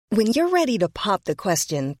When you're ready to pop the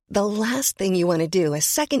question, the last thing you want to do is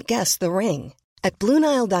second-guess the ring. At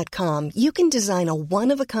BlueNile.com, you can design a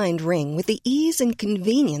one-of-a-kind ring with the ease and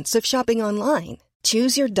convenience of shopping online.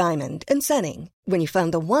 Choose your diamond and setting. When you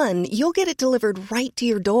find the one, you'll get it delivered right to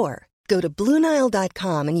your door. Go to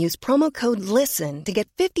BlueNile.com and use promo code LISTEN to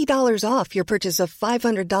get $50 off your purchase of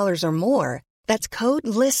 $500 or more. That's code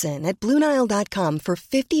LISTEN at BlueNile.com for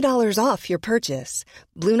 $50 off your purchase.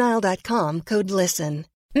 BlueNile.com, code LISTEN.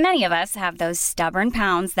 Many of us have those stubborn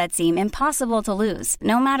pounds that seem impossible to lose,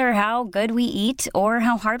 no matter how good we eat or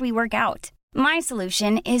how hard we work out. My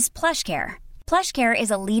solution is PlushCare. PlushCare is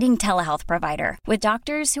a leading telehealth provider with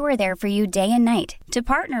doctors who are there for you day and night to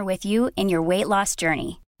partner with you in your weight loss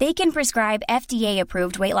journey. They can prescribe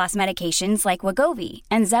FDA-approved weight loss medications like Wegovy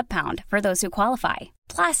and Zepbound for those who qualify.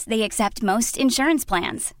 Plus, they accept most insurance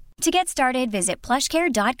plans. To get started, visit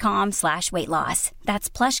plushcare.com/weightloss. That's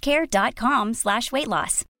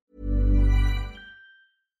plushcare.com/weightloss.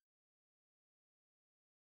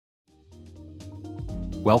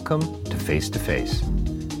 Welcome to Face to Face.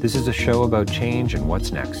 This is a show about change and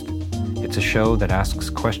what's next. It's a show that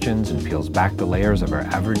asks questions and peels back the layers of our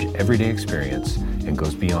average everyday experience and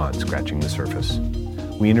goes beyond scratching the surface.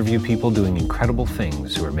 We interview people doing incredible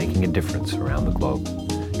things who are making a difference around the globe.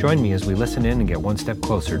 Join me as we listen in and get one step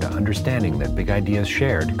closer to understanding that big ideas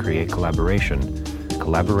shared create collaboration.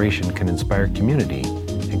 Collaboration can inspire community,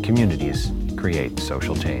 and communities create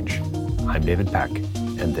social change. I'm David Peck,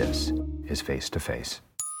 and this is Face to Face.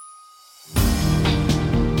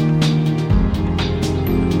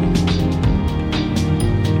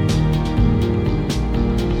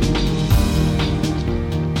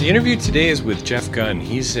 The interview today is with Jeff Gunn.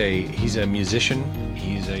 He's a musician.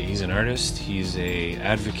 He's an artist. He's a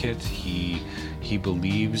advocate. He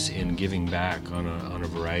believes in giving back on a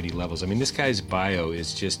variety of levels. I mean, this guy's bio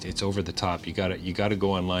is just, it's over the top. You gotta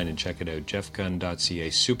go online and check it out. jeffgunn.ca.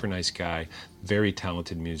 Super nice guy. Very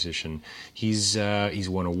talented musician. He's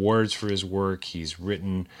won awards for his work. He's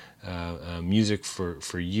written music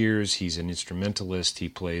for years. He's an instrumentalist. He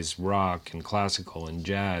plays rock and classical and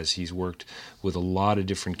jazz. He's worked with a lot of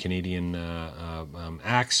different Canadian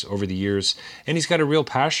acts over the years, and he's got a real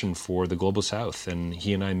passion for the Global South. And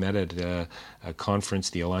he and I met at a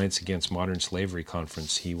conference, the Alliance Against Modern Slavery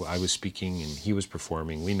conference. I was speaking and he was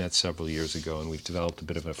performing. We met several years ago, and we've developed a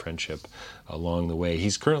bit of a friendship along the way.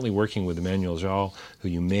 He's currently working with Emmanuel Jal, who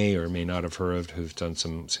you may or may not have heard of, who's done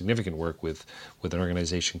some significant work with an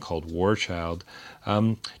organization called War Child.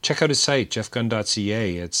 Check out his site,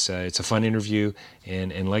 jeffgunn.ca. It's a fun interview,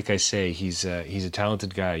 and like I say, he's a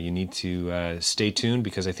talented guy. You need to stay tuned,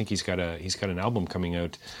 because I think he's got an album coming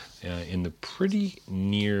out in the pretty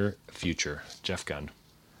near future. Jeff Gunn.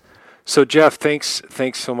 So Jeff, thanks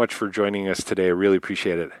so much for joining us today. I really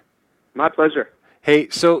appreciate it. My pleasure. Hey,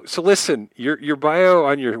 so listen, your bio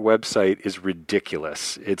on your website is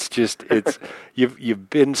ridiculous. It's you've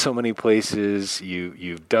been so many places,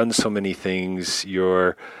 you've done so many things.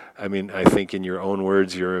 I think in your own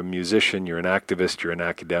words, you're a musician, you're an activist, you're an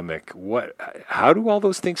academic. How do all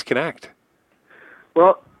those things connect?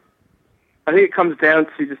 Well, I think it comes down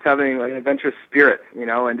to just having like an adventurous spirit,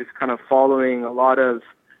 and just kind of following a lot of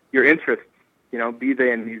your interests, be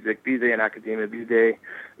they in music, be they in academia, be they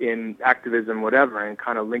in activism, whatever, and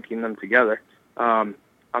kind of linking them together. I'm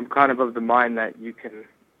kind of the mind that you can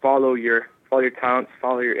follow your talents,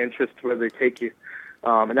 follow your interests, where they take you.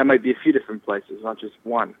 And that might be a few different places, not just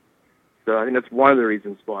one. So I think that's one of the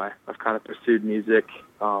reasons why I've kind of pursued music,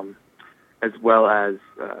 as well as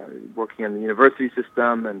working in the university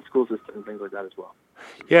system and school system and things like that as well.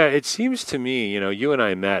 Yeah, it seems to me, you and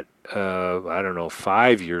I met,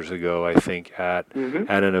 5 years ago, I think, at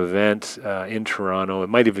an event in Toronto. It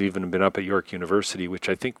might have even been up at York University, which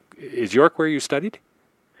I think, is York where you studied?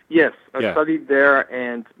 Yes, I studied there,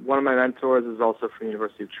 and one of my mentors is also from the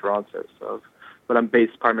University of Toronto, but I'm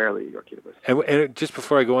based primarily at York University. And just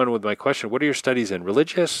before I go on with my question, what are your studies in?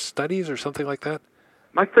 Religious studies or something like that?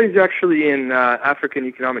 My studies are actually in African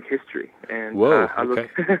economic history. And, whoa, okay.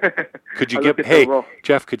 Could you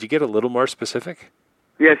Jeff, could you get a little more specific?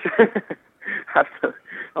 Yes.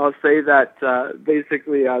 I'll say that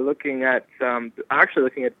basically looking at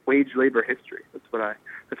wage labor history. That's what I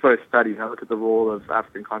studied. I look at the role of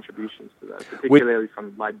African contributions to that, particularly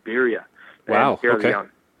from Liberia and Sierra Leone.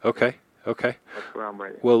 Okay. That's where I'm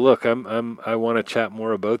right. Well, look, I want to chat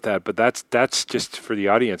more about that, but that's just for the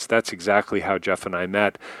audience. That's exactly how Jeff and I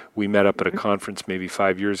met. We met up at a conference maybe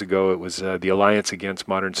 5 years ago. It was the Alliance Against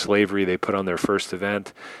Modern Slavery. They put on their first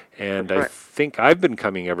event, and I think I've been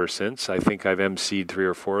coming ever since. I think I've emceed 3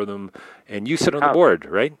 or 4 of them, and you sit on the board,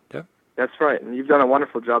 right? Yeah. That's right, and you've done a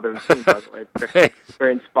wonderful job of emceeing, by the way. It's very,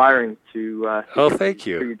 very inspiring to thank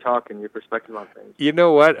you. hear you talk and your perspective on things. You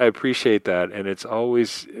know what? I appreciate that, and it's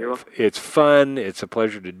always it's fun. It's a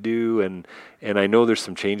pleasure to do, and I know there's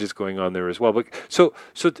some changes going on there as well. But so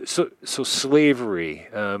slavery.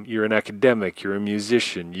 You're an academic. You're a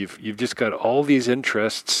musician. You've just got all these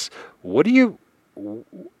interests. What do you?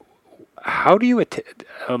 How do you?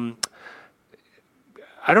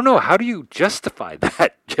 I don't know. How do you justify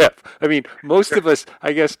that, Jeff? I mean, most of us,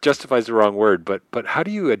 I guess, justify is the wrong word, but how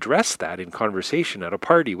do you address that in conversation at a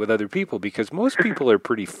party with other people? Because most people are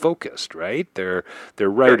pretty focused, right? They're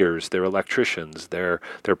writers, they're electricians, they're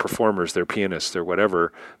performers, they're pianists, they're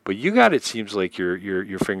whatever. But you got, it seems like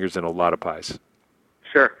your fingers in a lot of pies.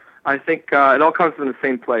 Sure. I think it all comes from the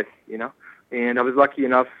same place, you know. And I was lucky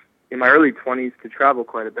enough in my early 20s to travel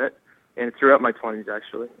quite a bit. And throughout my 20s,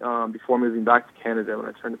 actually, before moving back to Canada when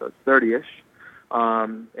I turned about 30-ish.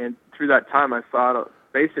 And through that time, I saw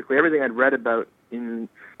basically everything I'd read about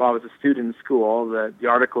while I was a student in school, all the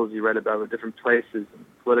articles you read about with different places and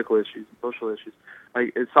political issues and social issues.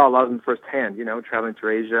 I saw a lot of them firsthand, you know, traveling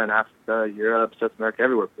through Asia and Africa, Europe, South America,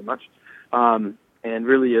 everywhere pretty much. And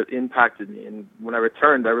really it impacted me. And when I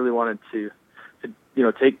returned, I really wanted to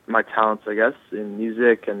take my talents, I guess, in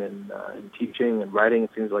music and in teaching and writing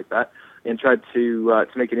and things like that, and tried to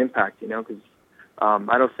make an impact, you know, because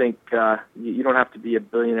I don't think you don't have to be a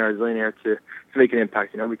billionaire or zillionaire to make an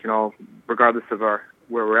impact. You know, we can all, regardless of where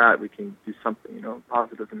we're at, we can do something, you know,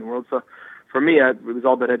 positive in the world. So for me, it was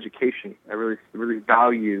all about education. I really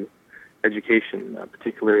value education,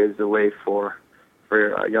 particularly as a way for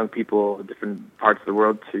young people in different parts of the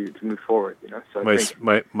world to move forward. You know, so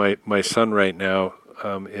my son right now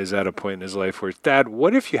is at a point in his life where, Dad,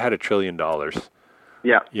 what if you had $1 trillion?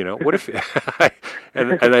 Yeah. You know, what if?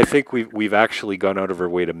 and I think we've actually gone out of our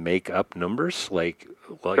way to make up numbers like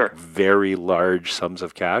Sure. very large sums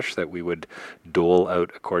of cash that we would dole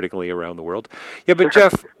out accordingly around the world. Yeah, but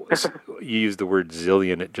Jeff, you used the word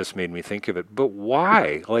zillion. It just made me think of it. But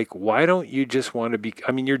why? Like, why don't you just want to be?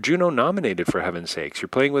 I mean, you're Juno nominated, for heaven's sakes. You're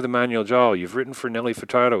playing with Emmanuel Jal. You've written for Nelly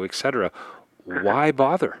Furtado, etc. Why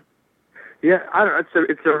bother? Yeah, I don't know.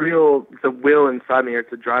 It's a will inside me, or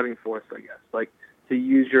it's a driving force, I guess. Like, to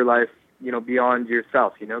use your life, you know, beyond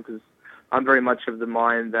yourself, you know, because I'm very much of the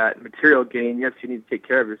mind that material gain, yes, you need to take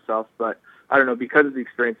care of yourself, but I don't know, because of the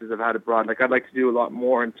experiences I've had abroad, like, I'd like to do a lot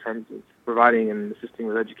more in terms of providing and assisting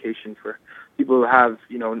with education for people who have,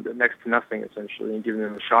 you know, next to nothing, essentially, and giving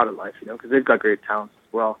them a shot at life, you know, because they've got great talents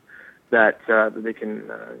as well that they can,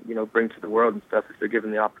 you know, bring to the world and stuff if they're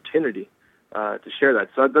given the opportunity. To share that.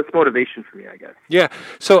 So that's motivation for me, I guess. Yeah.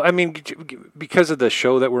 So, I mean, because of the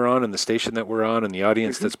show that we're on and the station that we're on and the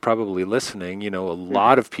audience that's probably listening, you know, a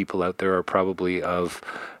lot of people out there are probably have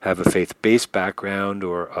a faith-based background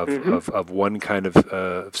or of one kind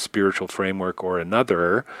of spiritual framework or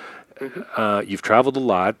another. You've traveled a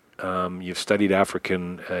lot. You've studied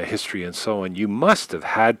African history and so on. You must have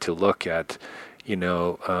had to look at, you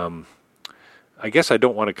know, I guess I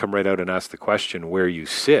don't want to come right out and ask the question where you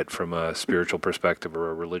sit from a spiritual perspective or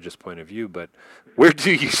a religious point of view, but where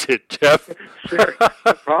do you sit, Jeff? Sure,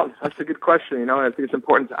 no problem. That's a good question. You know, I think it's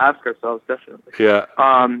important to ask ourselves, definitely. Yeah.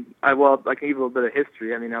 I can give you a little bit of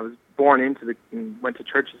history. I mean, I was born went to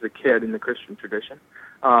church as a kid in the Christian tradition.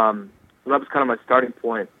 So that was kind of my starting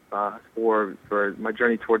point for my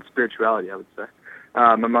journey towards spirituality, I would say.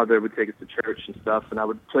 My mother would take us to church and stuff, and I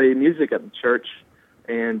would play music at the church.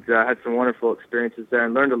 And had some wonderful experiences there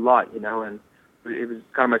and learned a lot, you know, and it was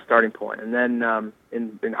kind of my starting point. And then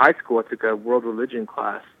in high school, I took a world religion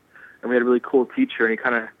class, and we had a really cool teacher, and he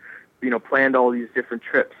kind of, you know, planned all these different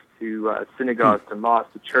trips to synagogues, to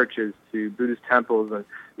mosques, to churches, to Buddhist temples. And,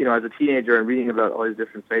 you know, as a teenager and reading about all these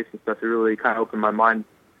different faiths and stuff, it really kind of opened my mind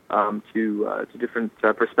to different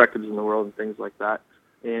perspectives in the world and things like that.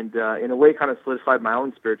 And in a way kind of solidified my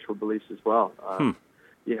own spiritual beliefs as well.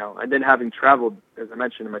 You know, and then having traveled, as I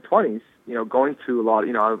mentioned, in my 20s, you know, going to a lot,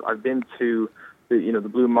 you know, I've been to the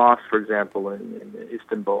Blue Mosque, for example, in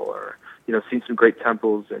Istanbul, or, you know, seen some great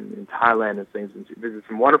temples in Thailand and things, and visited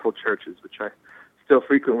some wonderful churches, which I still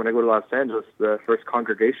frequent when I go to Los Angeles. The First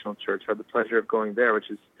Congregational Church, I have the pleasure of going there,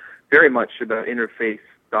 which is very much about interfaith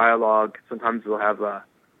dialogue. Sometimes we'll have a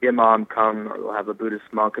imam come, or we'll have a Buddhist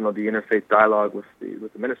monk, and there'll be interfaith dialogue with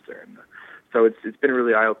the minister. And so it's been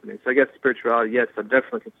really eye-opening. So I guess spirituality, yes, I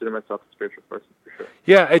definitely consider myself a spiritual person, for sure.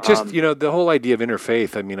 Yeah, it's just, you know, the whole idea of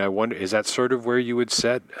interfaith, I mean, I wonder, is that sort of where you would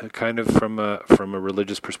set kind of from a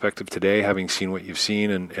religious perspective today, having seen what you've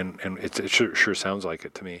seen, and it sure sounds like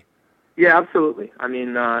it to me. Yeah, absolutely. I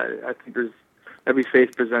mean, I think there's every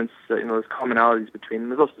faith presents there's commonalities between them.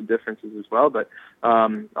 There's also differences as well, but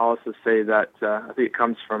I'll also say that I think it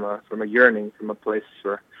comes from a yearning, from a place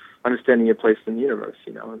for understanding your place in the universe,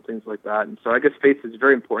 and things like that. And so I guess faith is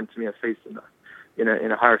very important to me. A faith in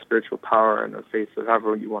a higher spiritual power, and a faith of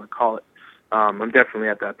however you want to call it. I'm definitely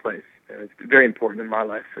at that place. It's very important in my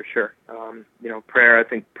life for sure. Prayer. I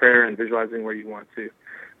think prayer and visualizing where you want to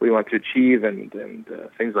achieve and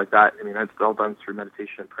things like that. I mean, that's all done through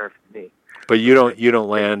meditation and prayer for me. But you don't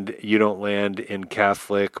land in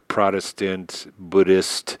Catholic, Protestant,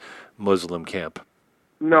 Buddhist, Muslim camp.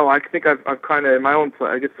 No, I think I've kind of in my own.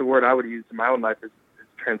 I guess the word I would use in my own life is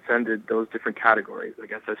transcended those different categories. I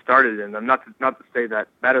guess I started in them, not to say that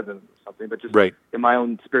better than something, but just in my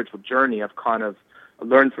own spiritual journey, I've kind of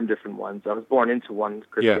learned from different ones. I was born into one,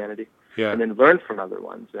 Christianity, and then learned from other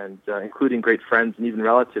ones, and including great friends and even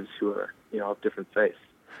relatives who are of different faiths.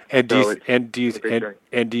 And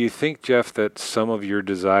do you think, Jeff, that some of your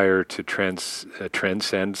desire to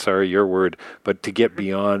transcend, sorry, your word, but to get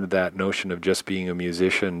beyond that notion of just being a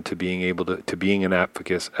musician, to being able to being an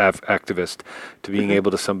activist, to being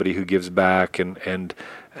able to somebody who gives back and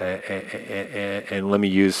let me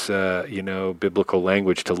use biblical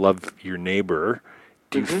language, to love your neighbor,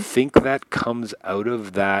 do you think that comes out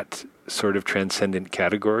of that sort of transcendent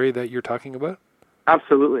category that you're talking about?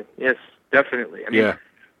 Absolutely, yes, definitely. I mean,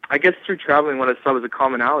 I guess through traveling, what I saw was a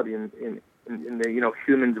commonality in the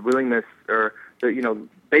humans' willingness, or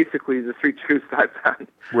basically the three truths I found.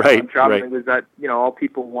 Traveling was that all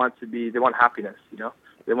people want they want happiness.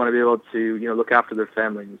 They want to be able to look after their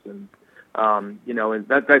families, and and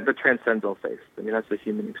that transcends all faiths. I mean, that's a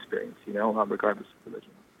human experience. Regardless of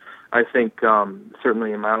religion. I think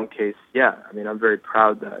certainly in my own case, I mean, I'm very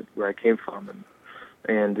proud that where I came from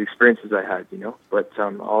and the experiences I had. But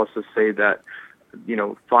I'll also say that.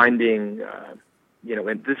 Finding,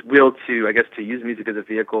 and this will to use music as a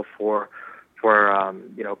vehicle for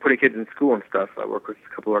putting kids in school and stuff. I work with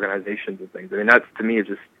a couple organizations and things. I mean, that's to me is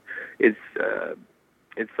just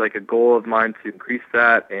it's like a goal of mine to increase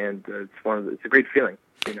that, and it's a great feeling.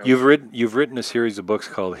 You've written a series of books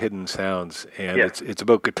called Hidden Sounds, and it's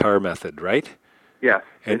about guitar method, right? Yes,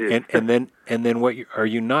 it is. and then what are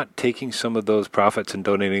you not taking some of those profits and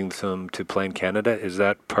donating them to Plan Canada? Is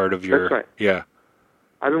that part of your? That's right. Yeah.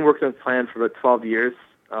 I've been working on Plan for about 12 years.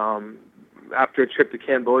 After a trip to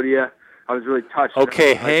Cambodia, I was really touched.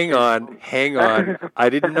 Okay, hang on. I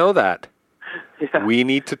didn't know that. We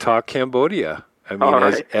need to talk Cambodia. I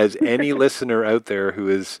mean, as any listener out there who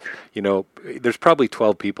is, there's probably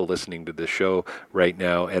 12 people listening to this show right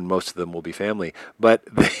now, and most of them will be family, but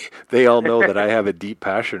they all know that I have a deep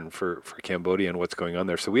passion for Cambodia and what's going on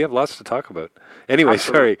there. So we have lots to talk about. Anyway,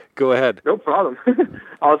 Sorry, go ahead. No problem.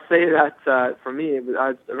 I'll say that for me,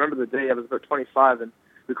 I remember the day I was about 25, and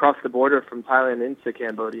we crossed the border from Thailand into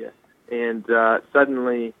Cambodia, and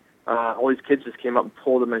suddenly all these kids just came up and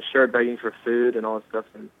pulled at my shirt begging for food and all this stuff,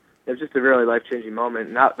 and it was just a really life-changing moment,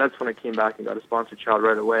 and that's when I came back and got a sponsored child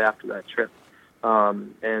right away after that trip.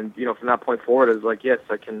 And from that point forward, I was like, yes,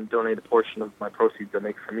 I can donate a portion of my proceeds I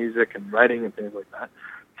make from music and writing and things like that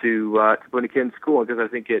to put a kid in school, because I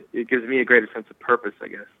think it gives me a greater sense of purpose, I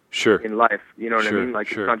guess. Sure. In life, you know what I mean?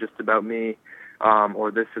 Like, it's not just about me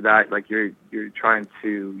or this or that. Like, you're trying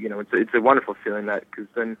to, it's a wonderful feeling that, because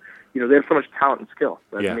then, they have so much talent and skill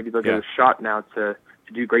that maybe they'll get a shot now to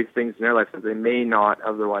do great things in their life that they may not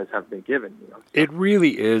otherwise have been given. It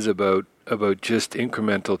really is about just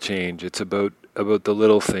incremental change. It's about the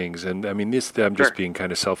little things, and I mean, I'm just being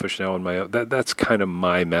kind of selfish now on my own. That's kind of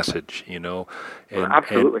my message, And,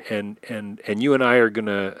 absolutely. And you and I are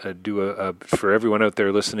gonna do for everyone out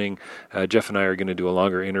there listening. Jeff and I are gonna do a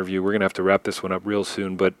longer interview. We're gonna have to wrap this one up real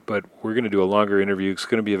soon, but we're gonna do a longer interview. It's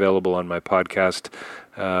gonna be available on my podcast.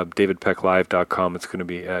 DavidPeckLive.com. It's going to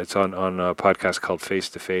be it's on a podcast called Face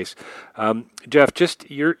to Face. Jeff, just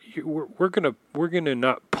we're gonna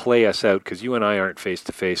not play us out, because you and I aren't face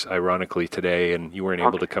to face, ironically, today, and you weren't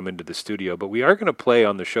able to come into the studio. But we are going to play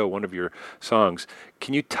on the show one of your songs.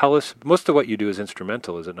 Can you tell us? Most of what you do is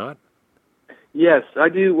instrumental, is it not? Yes, I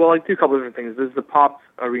do. Well, I do a couple of different things. There's the pop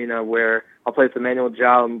arena where I'll play with Emmanuel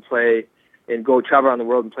Jal and go travel around the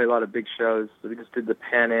world and play a lot of big shows. So we just did the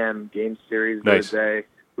Pan Am Game Series the other day.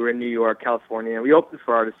 We were in New York, California. We opened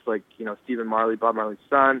for artists like, Stephen Marley, Bob Marley's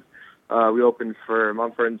son. We opened for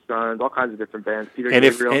Mumford & Sons, all kinds of different bands.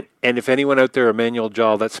 If anyone out there, Emmanuel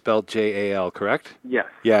Jal, that's spelled J-A-L, correct? Yes.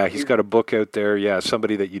 Yeah, he's got a book out there. Yeah,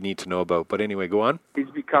 somebody that you need to know about. But anyway, go on. He's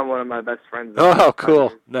become one of my best friends. Oh,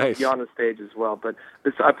 cool. Nice. He's on the stage as well. But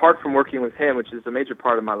apart from working with him, which is a major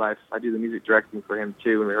part of my life, I do the music directing for him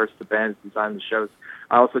too, and rehearse the bands, design the shows.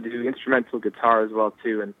 I also do instrumental guitar as well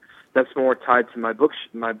too, and that's more tied to my book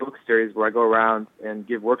series, where I go around and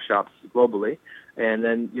give workshops globally, and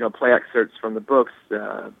then play excerpts from the books,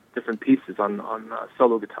 different pieces on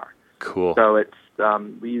solo guitar. Cool. So it's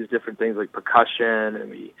we use different things like percussion, and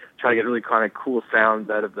we try to get really kind of cool sounds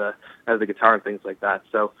out of the guitar and things like that.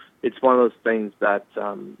 So it's one of those things that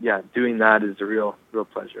doing that is a real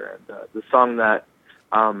pleasure. And the song that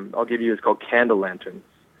I'll give you is called Candle Lanterns.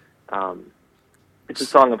 It's a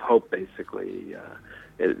song of hope, basically.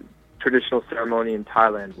 Traditional ceremony in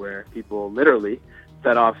Thailand where people literally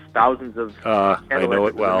set off thousands of candle lanterns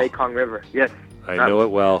in the Mekong River. Yes. I know it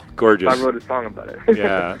well. Gorgeous. I wrote a song about it.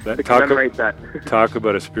 Yeah. To commemorate that. Talk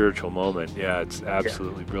about a spiritual moment. Yeah, it's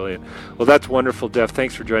absolutely brilliant. Well, that's wonderful, Jeff.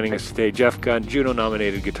 Thanks for joining us today. Jeff Gunn,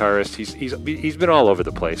 Juno-nominated guitarist. He's been all over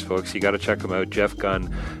the place, folks. You got to check him out,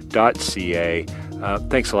 jeffgunn.ca.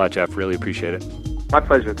 Thanks a lot, Jeff. Really appreciate it. My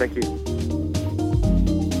pleasure. Thank you.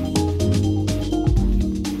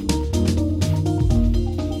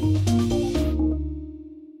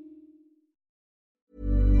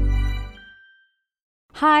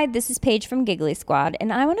 Hi, this is Paige from Giggly Squad,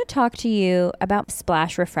 and I want to talk to you about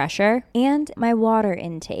Splash Refresher and my water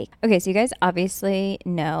intake. Okay, so you guys obviously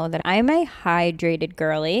know that I'm a hydrated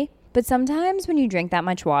girly, but sometimes when you drink that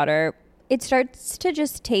much water, it starts to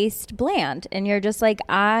just taste bland, and you're just like,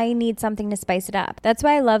 I need something to spice it up. That's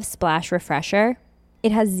why I love Splash Refresher.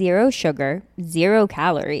 It has 0 sugar, 0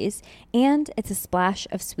 calories, and it's a splash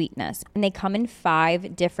of sweetness. And they come in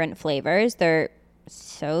 5 different flavors. They're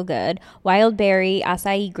so good. Wild berry,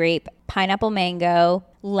 acai grape, pineapple mango,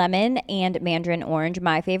 lemon, and mandarin orange.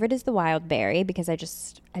 My favorite is the wild berry because I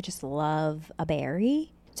just love a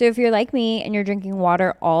berry. So if you're like me and you're drinking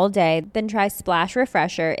water all day, then try Splash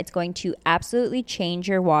Refresher. It's going to absolutely change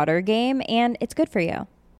your water game, and it's good for you.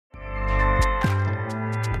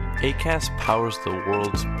 Acast powers the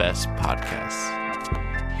world's best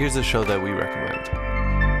podcasts. Here's a show that we recommend.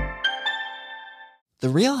 The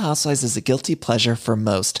Real Housewives is a guilty pleasure for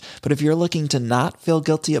most, but if you're looking to not feel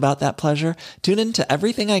guilty about that pleasure, tune in to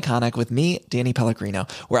Everything Iconic with me, Danny Pellegrino,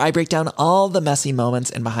 where I break down all the messy moments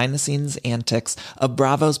and behind-the-scenes antics of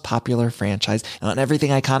Bravo's popular franchise. And on Everything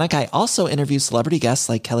Iconic, I also interview celebrity guests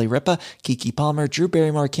like Kelly Ripa, Keke Palmer, Drew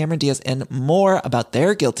Barrymore, Cameron Diaz, and more about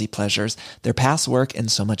their guilty pleasures, their past work,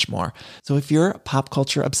 and so much more. So if you're pop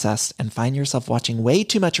culture obsessed and find yourself watching way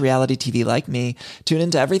too much reality TV like me, tune in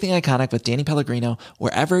to Everything Iconic with Danny Pellegrino,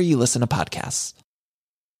 wherever you listen to podcasts.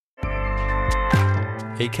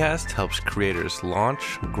 Acast helps creators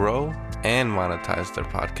launch, grow, and monetize their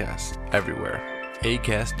podcasts everywhere.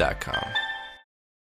 Acast.com.